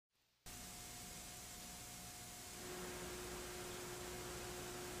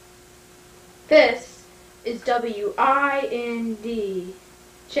This is WIND,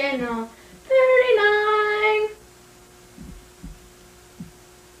 channel 39.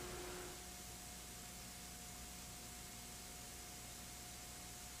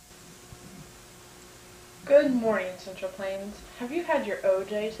 Good morning, Central Plains. Have you had your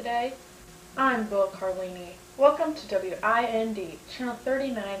OJ today? I'm Bill Carlini. Welcome to WIND, Channel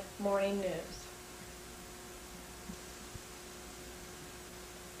 39 Morning News.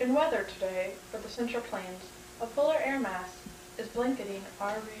 In weather today for the Central Plains, a polar air mass is blanketing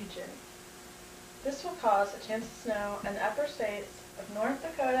our region. This will cause a chance of snow in the upper states of North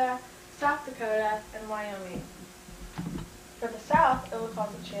Dakota, South Dakota, and Wyoming. For the South, it will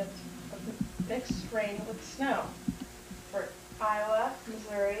cause a chance of mixed rain with snow for Iowa,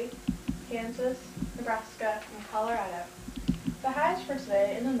 Missouri, Kansas, Nebraska, and Colorado. The highs for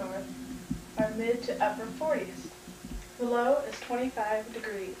today in the north are mid to upper 40s. The low is 25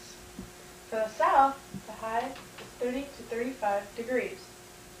 degrees. For the south, the high is 30 to 35 degrees.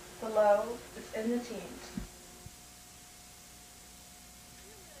 The low is in the teens.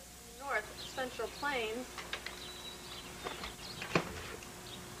 North Central Plains.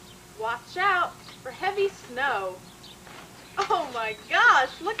 Watch out for heavy snow. Oh my gosh,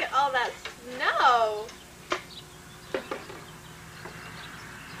 look at all that snow!